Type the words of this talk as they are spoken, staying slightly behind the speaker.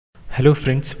Hello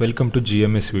friends, welcome to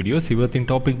GMS videos. ಇವತ್ತಿನ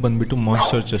topic ಬಂದ್ಬಿಟ್ಟು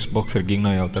monster chest box ರಿಗ್ಗಿಂಗ್ನ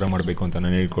ಯಾವ ಥರ ಮಾಡಬೇಕು ಅಂತ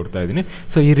ನಾನು ಹೇಳ್ಕೊಡ್ತಾ ಇದ್ದೀನಿ.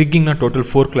 ಸೊ ಈ ರಿಗ್ಗಿಂಗ್ನ ಟೋಟಲ್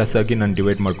 4 ಕ್ಲಾಸ್ ಆಗಿ ನಾನು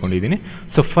ಡಿವೈಡ್ ಮಾಡ್ಕೊಂಡಿದ್ದೀನಿ.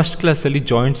 ಸೊ ಫಸ್ಟ್ ಕ್ಲಾಸಲ್ಲಿ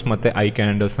ಜಾಯಿಂಟ್ಸ್ ಮತ್ತು ಐ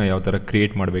ಕ್ಯಾಂಡಲ್ಸ್ನ ಯಾವ ಥರ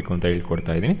ಕ್ರಿಯೇಟ್ ಮಾಡಬೇಕು ಅಂತ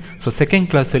ಹೇಳ್ಕೊಡ್ತಾ ಇದ್ದೀನಿ. ಸೊ ಸೆಕೆಂಡ್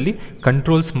ಕ್ಲಾಸಲ್ಲಿ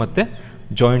ಕಂಟ್ರೋಲ್ಸ್ ಮತ್ತು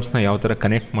ಜಾಯಿಂಟ್ಸ್ನ ಯಾವ ಥರ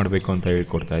ಕನೆಕ್ಟ್ ಮಾಡಬೇಕು ಅಂತ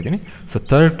ಹೇಳ್ಕೊಡ್ತಾ ಇದ್ದೀನಿ. ಸೊ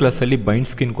ಥರ್ಡ್ ಕ್ಲಾಸಲ್ಲಿ ಬೈಂಡ್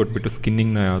ಸ್ಕಿನ್ ಕೊಟ್ಬಿಟ್ಟು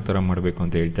ಸ್ಕಿನ್ನಿಂಗ್ನ ಯಾವ ಥರ ಮಾಡಬೇಕು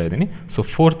ಅಂತ ಹೇಳ್ತಾ ಇದ್ದೀನಿ. ಸೊ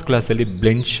ಫೋರ್ತ್ ಕ್ಲಾಸಲ್ಲಿ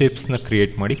ಬ್ಲೆಂಡ್ ಶೇಪ್ಸ್ನ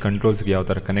ಕ್ರಿಯೇಟ್ ಮಾಡಿ ಕಂಟ್ರೋಲ್ಸ್ಗೆ ಯಾವ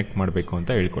ಥರ ಕನೆಕ್ಟ್ ಮಾಡಬೇಕು ಅಂತ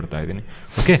ಹೇಳ್ಕೊಡ್ತಾ ಇದ್ದೀನಿ.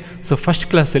 ಓಕೆ, ಸೊ ಫಸ್ಟ್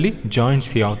ಕ್ಲಾಸಲ್ಲಿ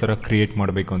ಜಾಯಿಂಟ್ಸ್ ಯಾವ ಥರ ಕ್ರಿಯೇಟ್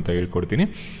ಮಾಡಬೇಕು ಅಂತ ಹೇಳ್ಕೊಡ್ತೀನಿ.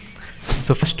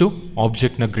 ಸೊ ಫಸ್ಟು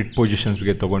ಆಬ್ಜೆಕ್ಟ್ನ ಗ್ರಿಡ್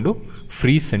ಪೊಸಿಷನ್ಸ್ಗೆ ತೊಗೊಂಡು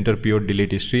free centre ಪಿಯೋರ್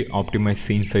delete history optimise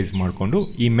scene size ಮಾಡಿಕೊಂಡು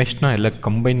ಈ ಮೆಶ್ನ ಎಲ್ಲ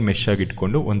ಕಂಬೈನ್ ಮೆಶ್ ಆಗಿ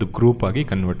ಇಟ್ಕೊಂಡು ಒಂದು ಗ್ರೂಪ್ ಆಗಿ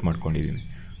ಕನ್ವರ್ಟ್ ಮಾಡ್ಕೊಂಡಿದ್ದೀನಿ.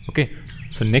 ಓಕೆ,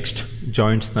 ಸೊ ನೆಕ್ಸ್ಟ್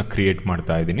ಜಾಯಿಂಟ್ಸ್ನ ಕ್ರಿಯೇಟ್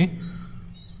ಮಾಡ್ತಾ ಇದ್ದೀನಿ.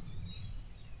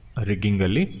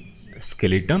 ರಿಗ್ಗಿಂಗಲ್ಲಿ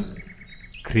ಸ್ಕೆಲಿಟನ್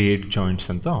ಕ್ರಿಯೇಟ್ ಜಾಯಿಂಟ್ಸ್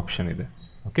ಅಂತ ಆಪ್ಷನ್ ಇದೆ.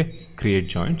 Okay, create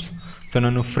joints. ಸೊ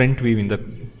ನಾನು ಫ್ರಂಟ್ ವ್ಯೂವಿಂದ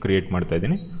ಕ್ರಿಯೇಟ್ ಮಾಡ್ತಾ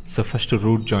ಇದ್ದೀನಿ. ಸೊ ಫಸ್ಟ್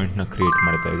ರೂಟ್ ಜಾಯಿಂಟ್ನ ಕ್ರಿಯೇಟ್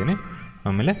ಮಾಡ್ತಾ ಇದ್ದೀನಿ.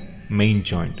 ಆಮೇಲೆ main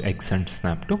joint X and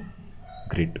snap to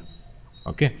grid.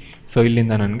 Okay, so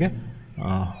ಇಲ್ಲಿಂದ ನನಗೆ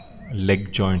ಲೆಗ್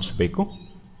ಜಾಯಿಂಟ್ಸ್ ಬೇಕು,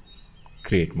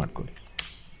 ಕ್ರಿಯೇಟ್ ಮಾಡ್ಕೊಳ್ಳಿ.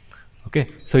 ಓಕೆ,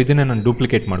 ಸೊ ಇದನ್ನು ನಾನು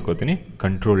ಡೂಪ್ಲಿಕೇಟ್ ಮಾಡ್ಕೋತೀನಿ.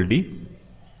 Control D.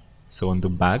 ಸೊ ಒಂದು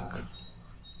ಬ್ಯಾಕ್,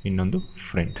 ಇನ್ನೊಂದು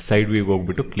ಫ್ರಂಟ್. ಸೈಡ್ ವ್ಯೂಗೆ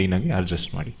ಹೋಗ್ಬಿಟ್ಟು ಕ್ಲೀನಾಗಿ ಅಡ್ಜಸ್ಟ್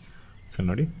ಮಾಡಿ. ಸೊ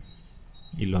ನೋಡಿ,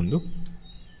 ಇಲ್ಲೊಂದು,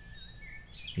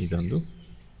 ಇದೊಂದು.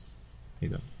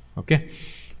 ಓಕೆ,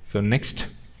 ಸೊ ನೆಕ್ಸ್ಟ್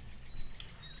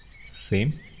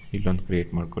ಸೇಮ್ ಇಲ್ಲೊಂದು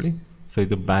ಕ್ರಿಯೇಟ್ ಮಾಡ್ಕೊಳ್ಳಿ. ಸೊ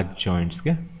ಇದು ಬ್ಯಾಕ್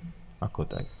ಜಾಯಿಂಟ್ಸ್ಗೆ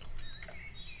ಹಾಕೋತಾ ಇದೆ.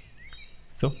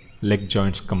 ಸೊ ಲೆಗ್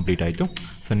ಜಾಯಿಂಟ್ಸ್ ಕಂಪ್ಲೀಟ್ ಆಯಿತು.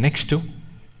 ಸೊ ನೆಕ್ಸ್ಟು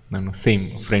ನಾನು ಸೇಮ್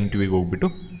ಫ್ರಂಟ್ ವ್ಯೂಗೆ ಹೋಗ್ಬಿಟ್ಟು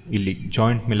ಇಲ್ಲಿ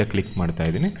ಜಾಯಿಂಟ್ ಮೇಲೆ ಕ್ಲಿಕ್ ಮಾಡ್ತಾ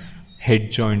ಇದ್ದೀನಿ. ಹೆಡ್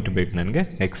ಜಾಯಿಂಟ್ ಬೇಕು ನನಗೆ,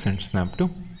 X and snap to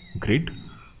grid.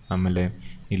 ಆಮೇಲೆ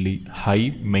ಇಲ್ಲಿ ಹೈ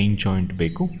ಮೈನ್ ಜಾಯಿಂಟ್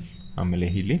ಬೇಕು. ಆಮೇಲೆ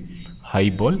ಇಲ್ಲಿ ಹೈ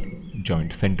ಬಾಲ್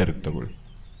ಜಾಯಿಂಟ್ ಸೆಂಟರ್ಗೆ ತಗೊಳ್ಳಿ.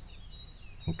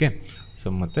 ಓಕೆ, ಸೊ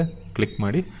ಮತ್ತೆ ಕ್ಲಿಕ್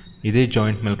ಮಾಡಿ ಇದೇ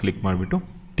ಜಾಯಿಂಟ್ ಮೇಲೆ ಕ್ಲಿಕ್ ಮಾಡಿಬಿಟ್ಟು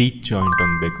ಟೀತ್ ಜಾಯಿಂಟ್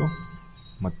ಒಂದು ಬೇಕು.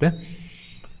 ಮತ್ತು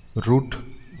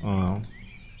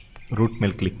ರೂಟ್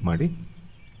ಮೇಲೆ ಕ್ಲಿಕ್ ಮಾಡಿ,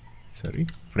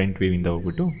 ಫ್ರಂಟ್ ವ್ಯೂವಿಂದ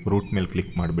ಹೋಗ್ಬಿಟ್ಟು ರೂಟ್ ಮೇಲೆ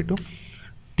ಕ್ಲಿಕ್ ಮಾಡಿಬಿಟ್ಟು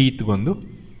ಟೀತ್ಗೊಂದು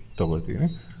ತೊಗೊಳ್ತೀನಿ.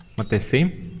 ಮತ್ತು ಸೇಮ್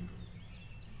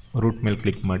ರೂಟ್ ಮೇಲೆ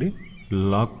ಕ್ಲಿಕ್ ಮಾಡಿ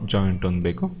ಲಾಕ್ ಜಾಯಿಂಟ್ ಒಂದು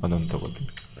ಬೇಕು, ಅದೊಂದು ತೊಗೊಳ್ತೀನಿ.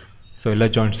 ಸೊ ಎಲ್ಲ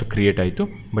ಜಾಯಿಂಟ್ಸ್ ಕ್ರಿಯೇಟ್ ಆಯಿತು.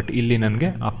 ಬಟ್ ಇಲ್ಲಿ ನನಗೆ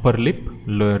ಅಪ್ಪರ್ ಲಿಪ್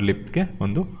ಲೋಯರ್ ಲಿಪ್ಗೆ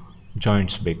ಒಂದು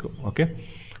ಜಾಯಿಂಟ್ಸ್ ಬೇಕು. ಓಕೆ,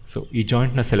 ಸೊ ಈ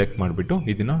ಜಾಯಿಂಟ್ನ ಸೆಲೆಕ್ಟ್ ಮಾಡಿಬಿಟ್ಟು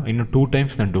ಇದನ್ನು ಇನ್ನು 2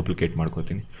 ಟೈಮ್ಸ್ ನಾನು ಡೂಪ್ಲಿಕೇಟ್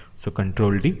ಮಾಡ್ಕೋತೀನಿ. ಸೊ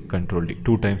ಕಂಟ್ರೋಲ್ ಡಿ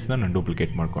 2 ಟೈಮ್ಸ್ನ ನಾನು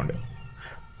ಡೂಪ್ಲಿಕೇಟ್ ಮಾಡಿಕೊಂಡೆ.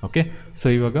 ಓಕೆ, ಸೊ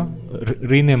ಇವಾಗ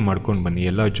ರೀನೇಮ್ ಮಾಡ್ಕೊಂಡು ಬನ್ನಿ,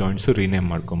 ಎಲ್ಲ ಜಾಯಿಂಟ್ಸು ರೀನೇಮ್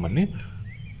ಮಾಡ್ಕೊಂಬನ್ನಿ.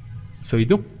 ಸೊ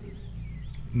ಇದು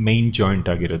ಮೈನ್ ಜಾಯಿಂಟ್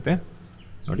ಆಗಿರುತ್ತೆ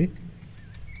ನೋಡಿ,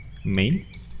 ಮೈನ್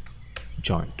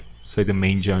ಜಾಯಿಂಟ್. ಸೊ ಇದು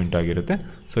ಮೈನ್ ಜಾಯಿಂಟ್ ಆಗಿರುತ್ತೆ.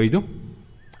 ಸೊ ಇದು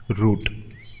ರೂಟ್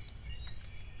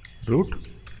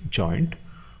ಜಾಯಿಂಟ್.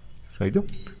 ಸೊ ಇದು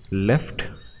ಲೆಫ್ಟ್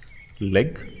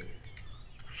ಲೆಗ್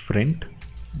ಫ್ರಂಟ್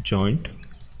ಜಾಯಿಂಟ್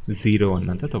 0-1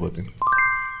 ಅಂತ ತಗೋತೀನಿ.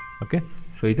 ಓಕೆ,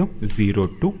 ಸೊ ಇದು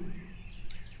 0-2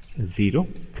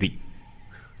 0-3.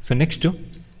 ಸೊ ನೆಕ್ಸ್ಟು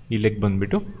ಈ ಲೆಗ್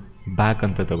ಬಂದುಬಿಟ್ಟು ಬ್ಯಾಕ್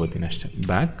ಅಂತ ತಗೋತೀನಿ ಅಷ್ಟೇ.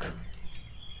 Back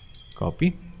copy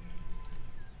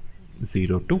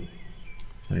 0-2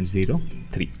 and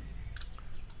 0-3.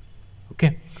 Okay,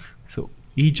 so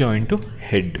ಈ ಜಾಯಿಂಟು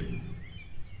ಹೆಡ್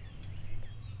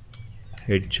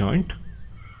ಜಾಯಿಂಟ್.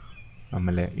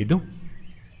 ಆಮೇಲೆ ಇದು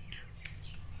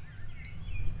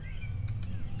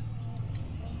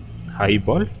ಹೈ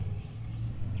ಬಾಲ್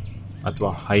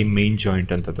ಅಥವಾ ಹೈ ಮೈನ್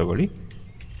ಜಾಯಿಂಟ್ ಅಂತ ತಗೊಳ್ಳಿ.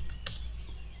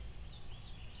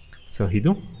 ಸೊ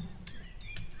ಇದು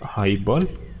high ball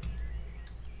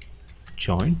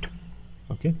joint.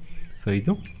 Okay, so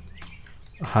ಇದು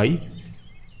high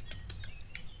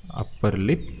upper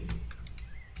lip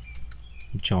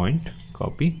joint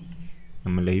copy.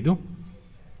 ಆಮೇಲೆ ಇದು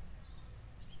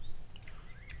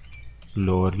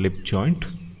lower lip joint.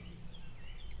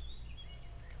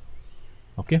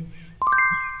 Okay,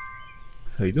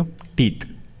 so ಇದು ಟೀತ್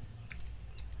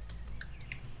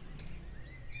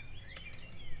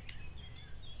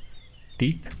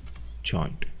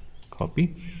ಜಾಯಿಂಟ್ ಕಾಪಿ.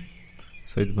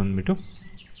 ಸೊ ಇದು ಬಂದ್ಬಿಟ್ಟು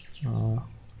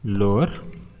ಲೋವರ್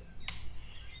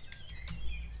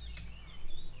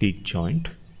ಟೀತ್ ಜಾಯಿಂಟ್.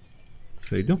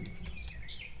 ಸೊ ಇದು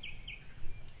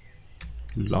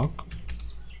ಲಾಕ್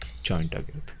ಜಾಯಿಂಟ್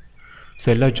ಆಗಿರುತ್ತೆ. ಸೊ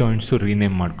ಎಲ್ಲ ಜಾಯಿಂಟ್ಸು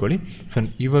ರೀನೇಮ್ ಮಾಡ್ಕೊಳ್ಳಿ. ಸೊ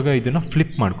ಇವಾಗ ಇದನ್ನು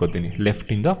ಫ್ಲಿಪ್ ಮಾಡ್ಕೋತೀನಿ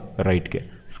ಲೆಫ್ಟಿಂದ ರೈಟ್ಗೆ.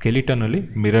 ಸ್ಕೆಲಿಟನಲ್ಲಿ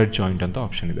ಮಿರರ್ ಜಾಯಿಂಟ್ ಅಂತ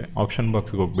ಆಪ್ಷನ್ ಇದೆ. ಆಪ್ಷನ್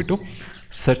ಬಾಕ್ಸ್ಗೆ ಹೋಗ್ಬಿಟ್ಟು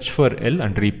search for L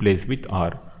and replace with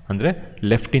R, ಅಂದರೆ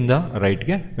ಲೆಫ್ಟಿಂದ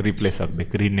ರೈಟ್ಗೆ ರೀಪ್ಲೇಸ್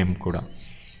ಆಗಬೇಕು. ರೀನೇಮ್ ಕೂಡ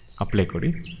ಅಪ್ಲೈ ಕೊಡಿ,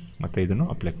 ಮತ್ತು ಇದನ್ನು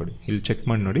ಅಪ್ಲೈ ಕೊಡಿ. ಇಲ್ಲಿ ಚೆಕ್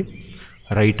ಮಾಡಿ ನೋಡಿ,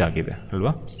 ರೈಟ್ ಆಗಿದೆ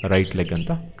ಅಲ್ವಾ, ರೈಟ್ ಲೆಗ್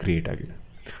ಅಂತ ಕ್ರಿಯೇಟ್ ಆಗಿದೆ.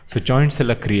 ಸೊ ಜಾಯಿಂಟ್ಸ್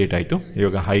ಎಲ್ಲ ಕ್ರಿಯೇಟ್ ಆಯಿತು.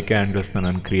 ಇವಾಗ ಐ ಕ್ಯಾಂಡಲ್ಸ್ನ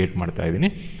ನಾನು ಕ್ರಿಯೇಟ್ ಮಾಡ್ತಾ ಇದ್ದೀನಿ.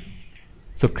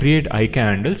 So create I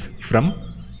candles from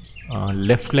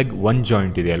left leg 1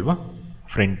 joint ಇದೆ ಅಲ್ವಾ,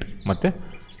 ಫ್ರಂಟ್ ಮತ್ತು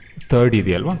ಥರ್ಡ್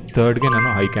ಇದೆಯಲ್ವಾ, ಥರ್ಡ್ಗೆ ನಾನು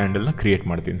ಐಕೆ ಹ್ಯಾಂಡಲ್ನ ಕ್ರಿಯೇಟ್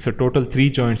ಮಾಡ್ತೀನಿ. ಸೊ ಟೋಟಲ್ 3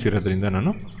 ಜಾಯಿಂಟ್ಸ್ ಇರೋದ್ರಿಂದ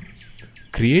ನಾನು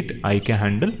ಕ್ರಿಯೇಟ್ ಐಕೆ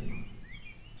ಹ್ಯಾಂಡಲ್,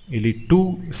 ಇಲ್ಲಿ 2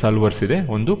 ಸಾಲ್ವರ್ಸ್ ಇದೆ,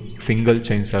 ಒಂದು ಸಿಂಗಲ್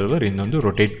ಚೈನ್ ಸಾಲ್ವರ್, ಇನ್ನೊಂದು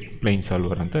ರೊಟೇಟ್ ಪ್ಲೈನ್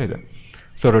ಸಾಲ್ವರ್ ಅಂತ ಇದೆ.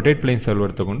 ಸೊ ರೊಟೇಟ್ ಪ್ಲೈನ್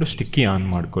ಸಾಲ್ವರ್ ತೊಗೊಂಡು ಸ್ಟಿಕ್ಕಿ ಆನ್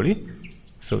ಮಾಡ್ಕೊಳ್ಳಿ.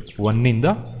 ಸೊ 1ಇಂದ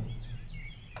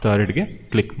 3ಗೆ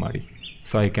ಕ್ಲಿಕ್ ಮಾಡಿ.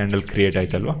 ಸೊ ಐಕೆ ಹ್ಯಾಂಡಲ್ ಕ್ರಿಯೇಟ್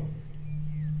ಆಯ್ತಲ್ವಾ.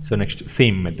 ಸೊ ನೆಕ್ಸ್ಟ್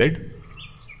ಸೇಮ್ ಮೆಥಡ್,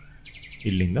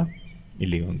 ಇಲ್ಲಿಂದ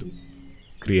ಇಲ್ಲಿಗೆ ಒಂದು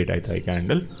ಕ್ರಿಯೇಟ್ ಆಯಿತು ಐಕೆ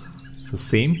handle. So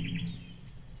same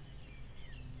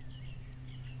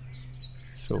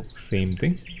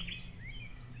thing,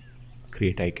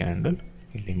 create ಐಕೆ handle,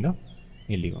 ಇಲ್ಲಿಂದ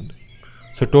ಇಲ್ಲಿಗೊಂದು.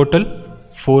 ಸೊ ಟೋಟಲ್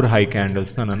 4 ಐಕೆ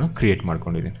ಹ್ಯಾಂಡಲ್ಸ್ನ ನಾನು ಕ್ರಿಯೇಟ್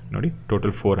ಮಾಡ್ಕೊಂಡಿದ್ದೀನಿ ನೋಡಿ,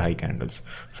 ಟೋಟಲ್ 4 ಐಕೆ ಹ್ಯಾಂಡಲ್ಸ್.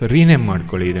 ಸೊ ರೀನೇಮ್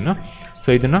ಮಾಡ್ಕೊಳ್ಳಿ ಇದನ್ನು. ಸೊ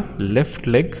ಇದನ್ನು left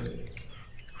leg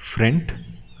front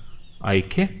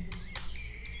ಐಕೆ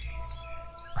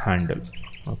handle,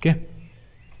 okay,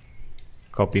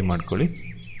 copy ಮಾಡ್ಕೊಳ್ಳಿ.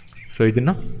 ಸೊ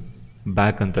ಇದನ್ನು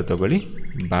ಬ್ಯಾಕ್ ಅಂತ ತಗೊಳ್ಳಿ,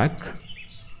 ಬ್ಯಾಕ್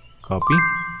ಕಾಪಿ.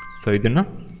 ಸೊ ಇದನ್ನು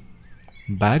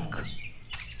back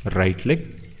right leg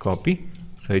copy.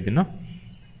 So ಇದನ್ನು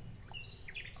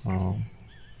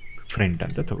ಫ್ರಂಟ್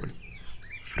ಅಂತ ತಗೊಳ್ಳಿ,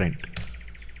 ಫ್ರಂಟ್.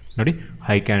 ನೋಡಿ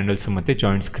ಐಕೆ ಹ್ಯಾಂಡಲ್ಸ್ ಮತ್ತು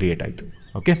ಜಾಯಿಂಟ್ಸ್ ಕ್ರಿಯೇಟ್ ಆಯಿತು.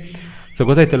 ಓಕೆ, ಸೊ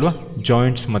ಗೊತ್ತಾಯ್ತಲ್ವಾ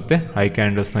ಜಾಯಿಂಟ್ಸ್ ಮತ್ತು ಐಕೆ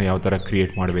ಹ್ಯಾಂಡಲ್ಸ್ನ ಯಾವ ಥರ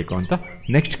ಕ್ರಿಯೇಟ್ ಮಾಡಬೇಕು ಅಂತ.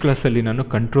 ನೆಕ್ಸ್ಟ್ ಕ್ಲಾಸಲ್ಲಿ ನಾನು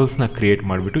ಕಂಟ್ರೋಲ್ಸ್ನ ಕ್ರಿಯೇಟ್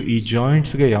ಮಾಡಿಬಿಟ್ಟು ಈ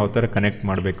ಜಾಯಿಂಟ್ಸ್ಗೆ ಯಾವ ಥರ ಕನೆಕ್ಟ್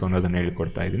ಮಾಡಬೇಕು ಅನ್ನೋದನ್ನು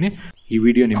ಹೇಳ್ಕೊಡ್ತಾ ಇದ್ದೀನಿ. ಈ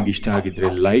ವಿಡಿಯೋ ನಿಮ್ಗೆ ಇಷ್ಟ ಆಗಿದ್ದರೆ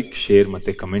ಲೈಕ್, ಶೇರ್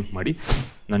ಮತ್ತು ಕಮೆಂಟ್ ಮಾಡಿ.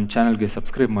 ನನ್ನ ಚಾನಲ್ಗೆ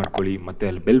ಸಬ್ಸ್ಕ್ರೈಬ್ ಮಾಡ್ಕೊಳ್ಳಿ, ಮತ್ತು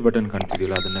ಅಲ್ಲಿ ಬೆಲ್ ಬಟನ್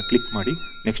ಕಾಣ್ತಿದೆಯಲ್ಲ ಅದನ್ನು ಕ್ಲಿಕ್ ಮಾಡಿ.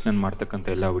 ನೆಕ್ಸ್ಟ್ ನಾನು ಮಾಡ್ತಕ್ಕಂಥ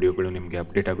ಎಲ್ಲ ವಿಡಿಯೋಗಳು ನಿಮಗೆ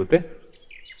ಅಪ್ಡೇಟ್ ಆಗುತ್ತೆ.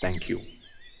 Thank you.